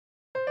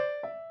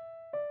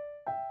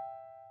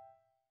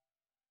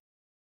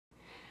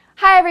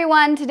Hi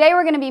everyone, today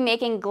we're going to be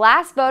making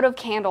glass votive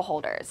candle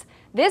holders.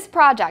 This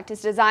project is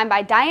designed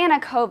by Diana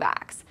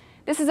Kovacs.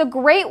 This is a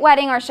great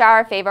wedding or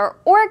shower favor,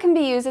 or it can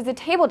be used as a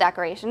table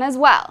decoration as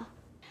well.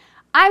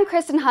 I'm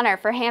Kristen Hunter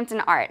for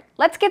HamptonArt.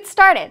 Let's get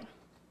started.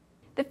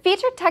 The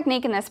featured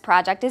technique in this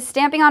project is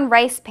stamping on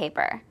rice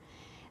paper.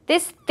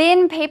 This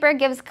thin paper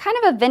gives kind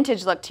of a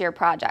vintage look to your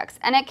projects,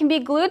 and it can be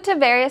glued to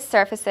various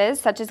surfaces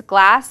such as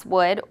glass,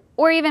 wood,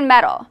 or even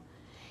metal.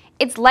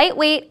 It's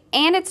lightweight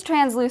and it's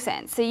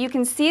translucent, so you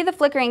can see the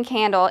flickering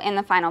candle in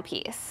the final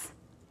piece.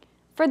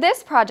 For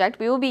this project,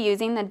 we will be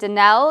using the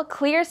Denel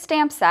Clear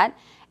Stamp Set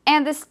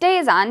and the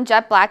StazOn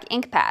Jet Black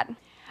ink pad.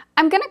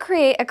 I'm going to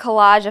create a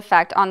collage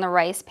effect on the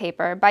rice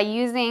paper by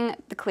using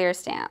the clear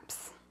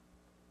stamps.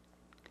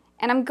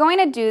 And I'm going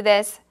to do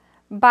this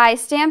by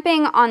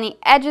stamping on the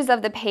edges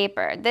of the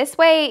paper. This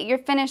way, your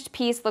finished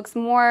piece looks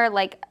more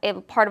like a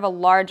part of a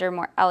larger,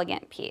 more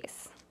elegant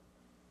piece.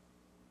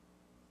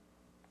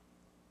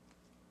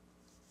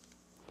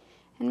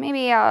 And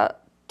maybe I'll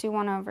do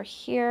one over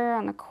here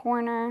on the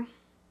corner.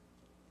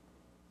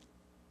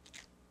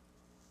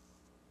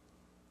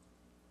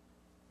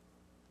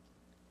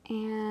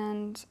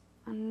 And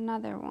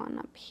another one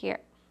up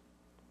here.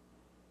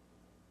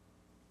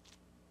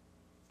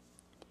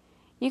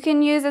 You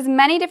can use as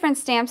many different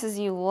stamps as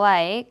you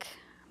like.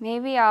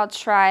 Maybe I'll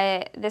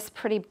try this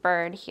pretty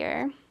bird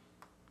here.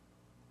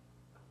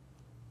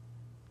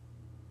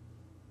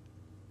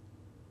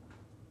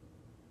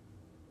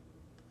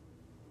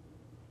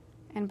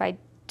 And by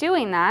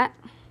doing that,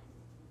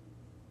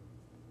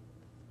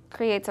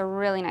 creates a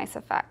really nice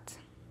effect.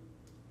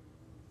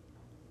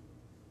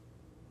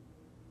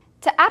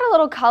 To add a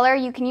little color,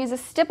 you can use a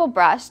stipple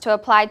brush to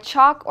apply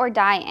chalk or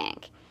dye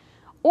ink.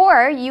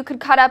 Or you could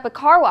cut up a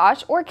car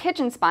wash or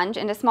kitchen sponge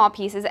into small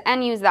pieces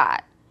and use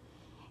that.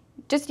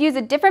 Just use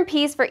a different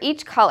piece for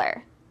each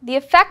color. The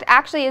effect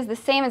actually is the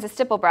same as a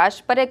stipple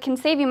brush, but it can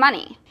save you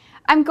money.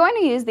 I'm going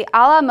to use the a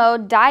la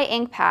mode dye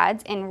ink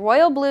pads in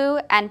royal blue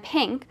and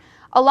pink,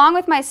 along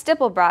with my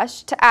stipple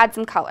brush to add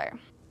some color.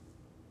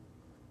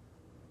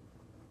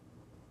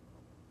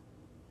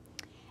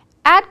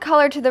 Add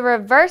color to the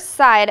reverse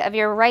side of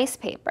your rice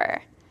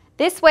paper.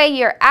 This way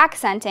you're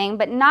accenting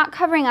but not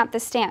covering up the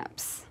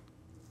stamps.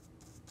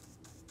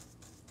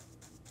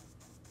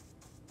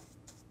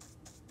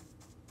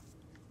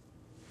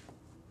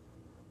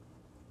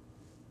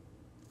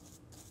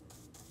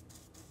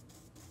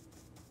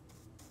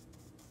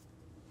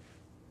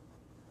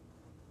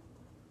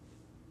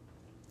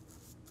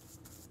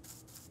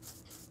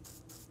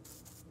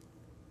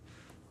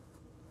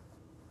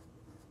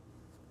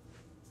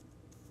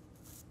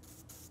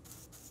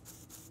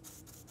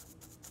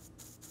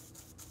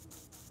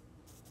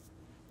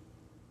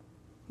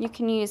 You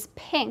can use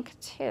pink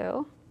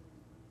too.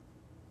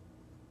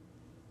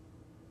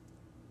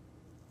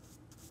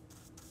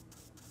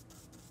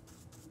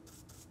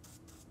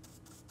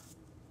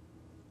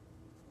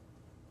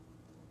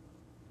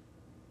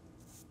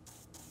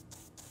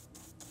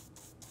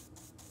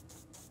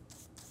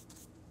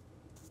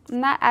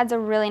 And that adds a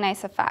really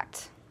nice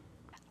effect.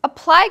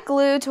 Apply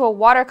glue to a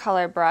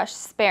watercolor brush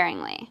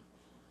sparingly.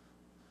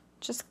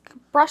 Just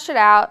brush it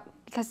out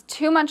because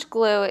too much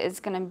glue is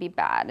going to be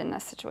bad in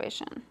this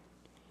situation.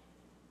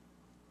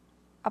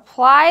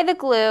 Apply the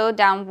glue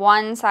down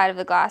one side of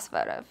the glass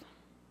votive.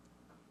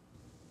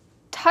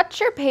 Touch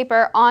your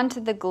paper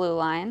onto the glue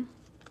line.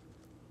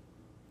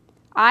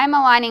 I'm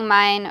aligning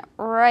mine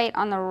right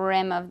on the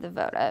rim of the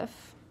votive.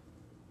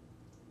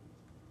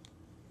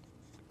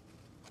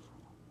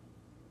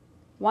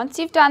 Once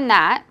you've done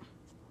that,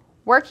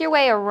 work your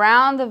way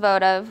around the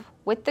votive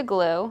with the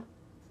glue.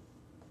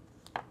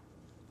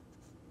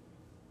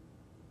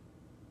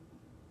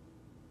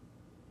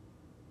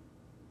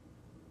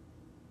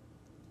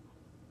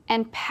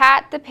 And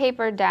pat the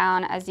paper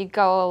down as you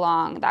go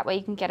along. That way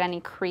you can get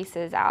any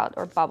creases out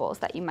or bubbles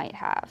that you might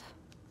have.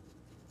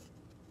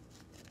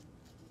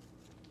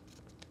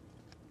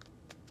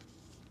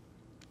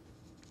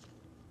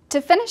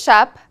 To finish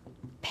up,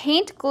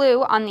 paint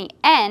glue on the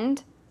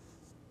end,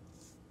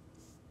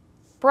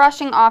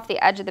 brushing off the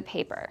edge of the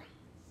paper.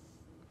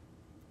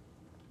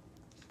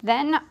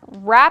 Then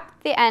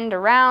wrap the end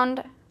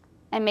around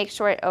and make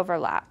sure it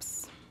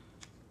overlaps.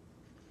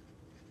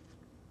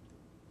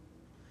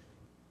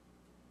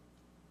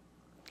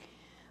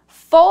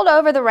 Fold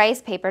over the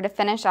rice paper to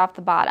finish off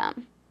the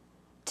bottom.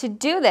 To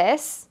do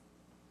this,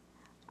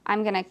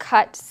 I'm going to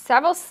cut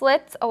several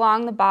slits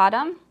along the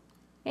bottom,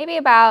 maybe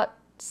about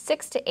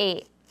 6 to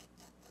 8.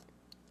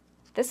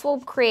 This will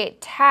create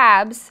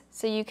tabs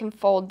so you can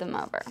fold them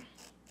over.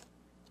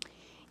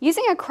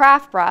 Using a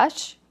craft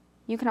brush,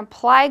 you can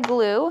apply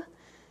glue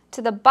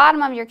to the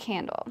bottom of your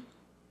candle.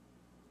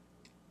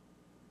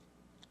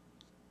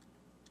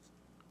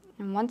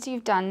 And once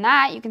you've done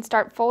that, you can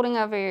start folding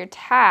over your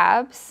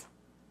tabs,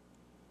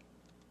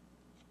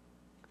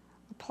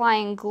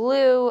 applying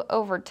glue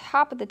over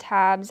top of the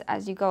tabs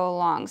as you go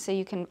along so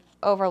you can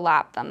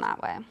overlap them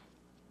that way.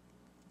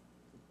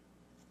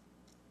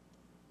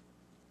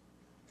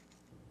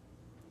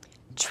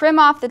 Trim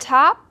off the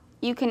top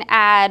You can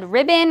add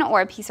ribbon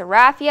or a piece of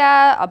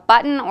raffia, a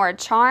button or a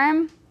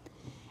charm,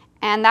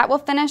 and that will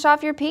finish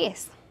off your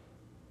piece.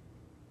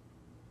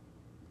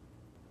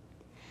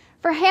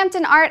 For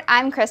Hampton Art,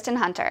 I'm Kristen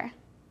Hunter.